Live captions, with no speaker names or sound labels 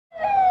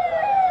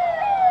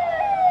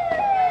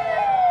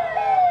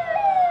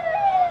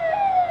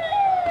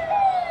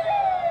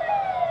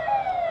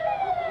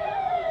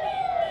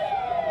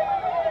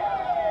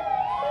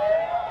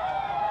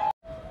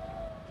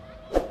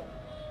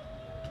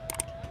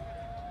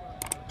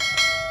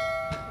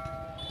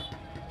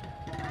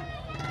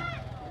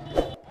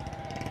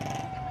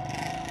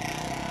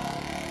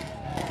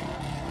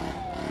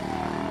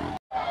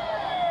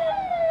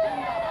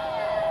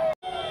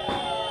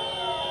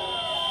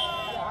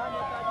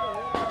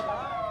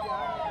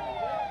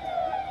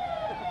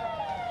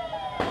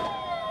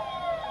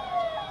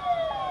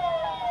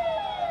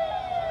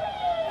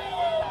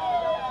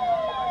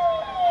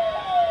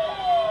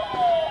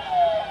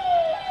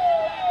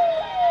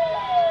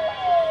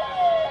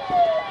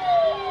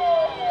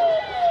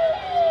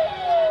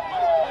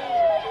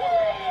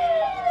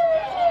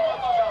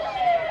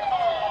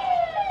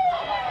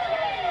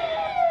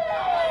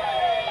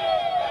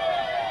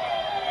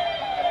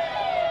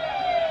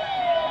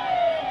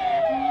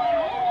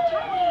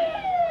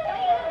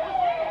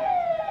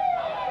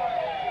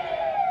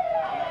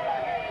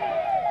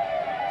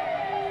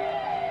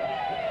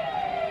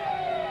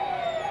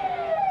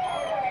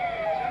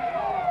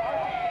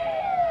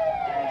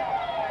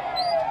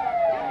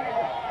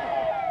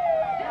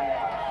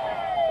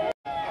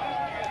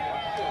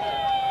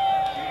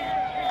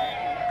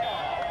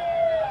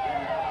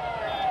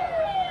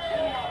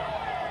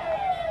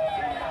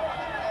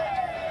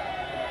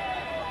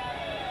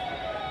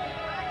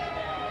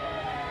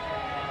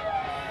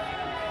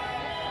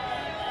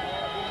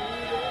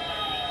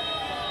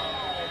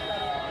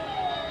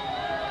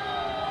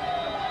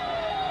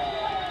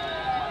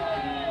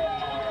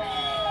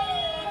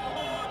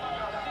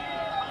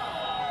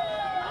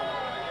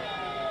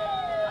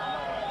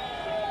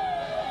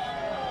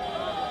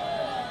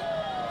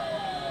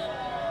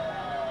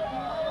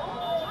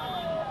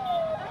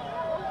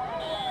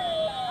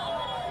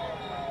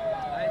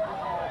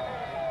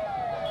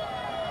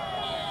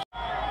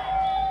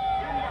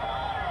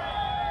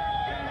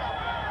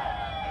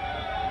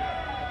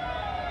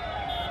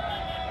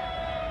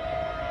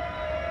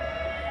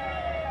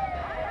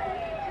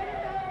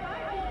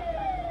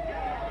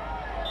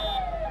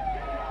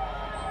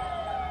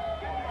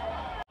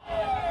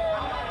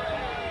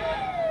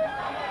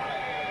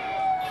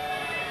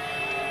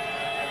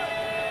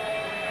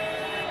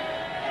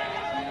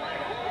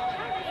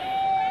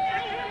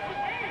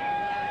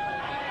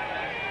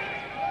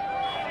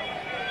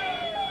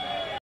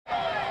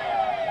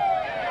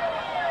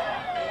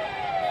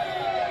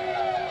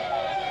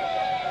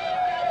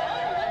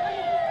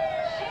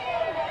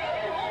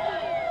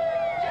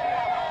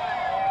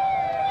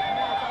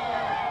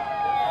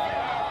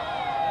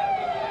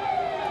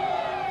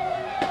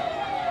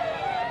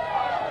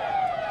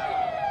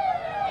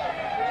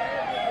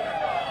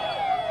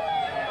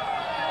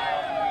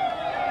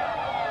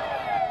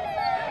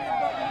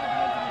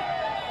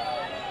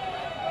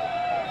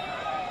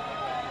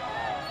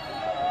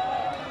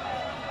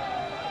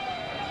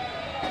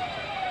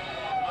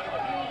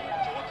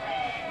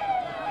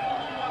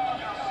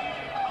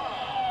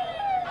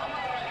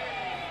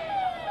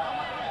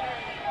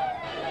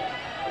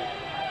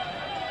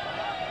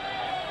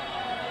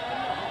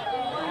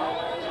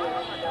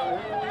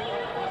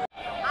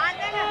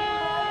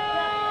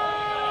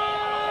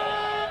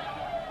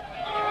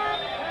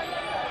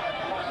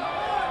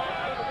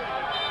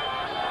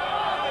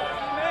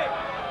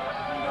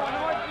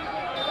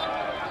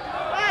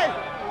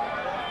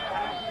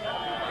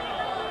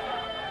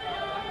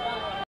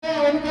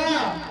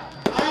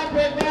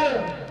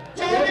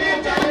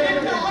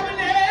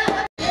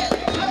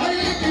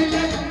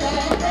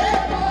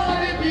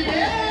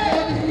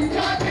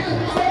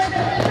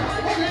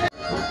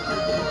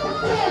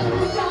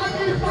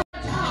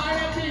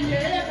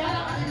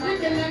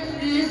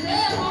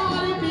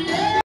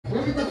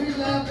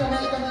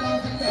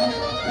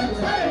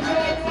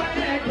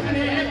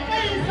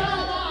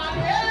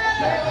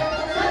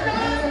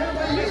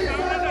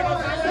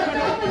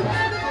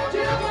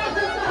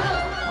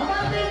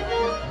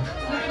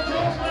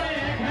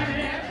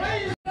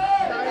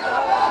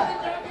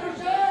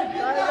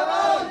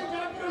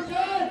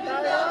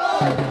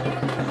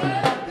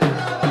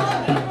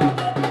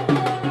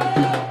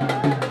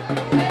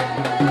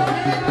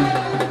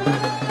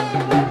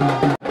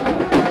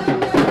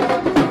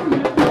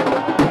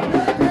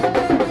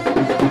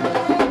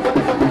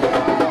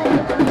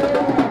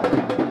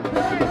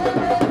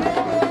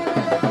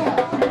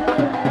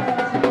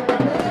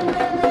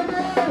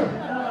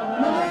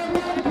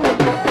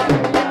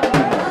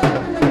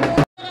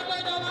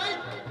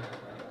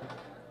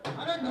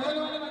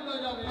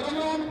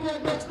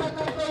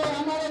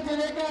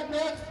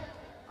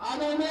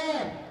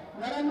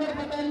नरेंद्र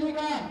पटेल जी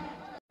का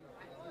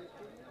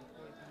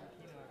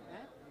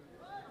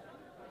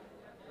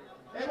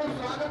एक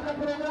स्वागत का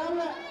प्रोग्राम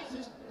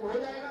हो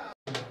जाएगा।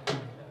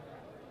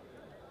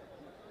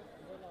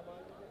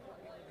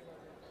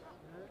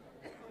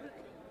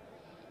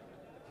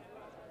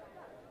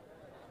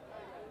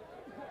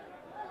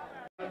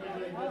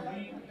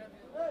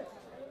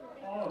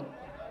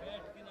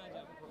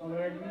 और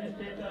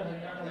एडमिनिस्ट्रेटर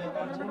हरियाणा वक्फ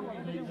बोर्ड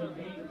की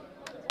बेइज्जती,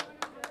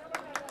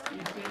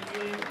 इसके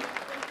लिए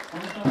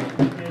हम सब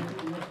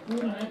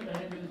मजबूर हैं,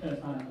 तहे दिल से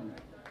एहसान करें।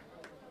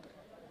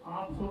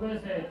 आप सुबह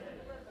से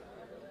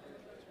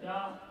क्या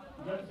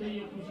जब से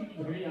ये खुशी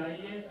की घड़ी आई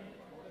है,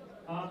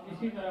 आप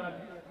इसी तरह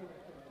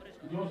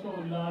जोश और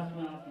उल्लास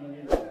में आप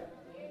लगे रहे।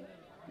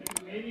 लेकिन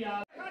मेरी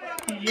आप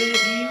ये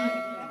दिन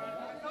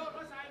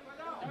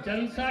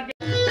जलसा के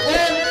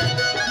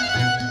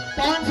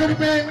 500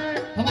 रुपए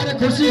हमारे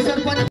खुशी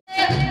सरपंच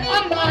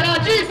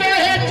महाराजी से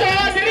है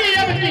चौधरी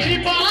अब की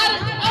बार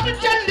अब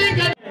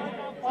चंडीगढ़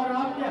और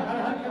आपके हर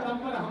कदम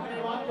पर हमें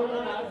बात को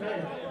है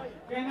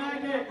कहना है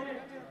कि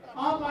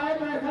आप आए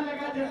तो ऐसा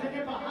लगा जैसे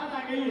कि बाहर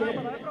आ गई है,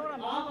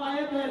 आप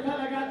आए तो ऐसा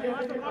लगा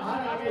जैसे कि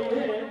बाहर आ गई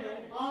है।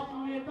 आप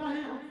नेता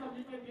हैं, हम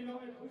सभी के दिलों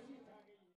में खुशी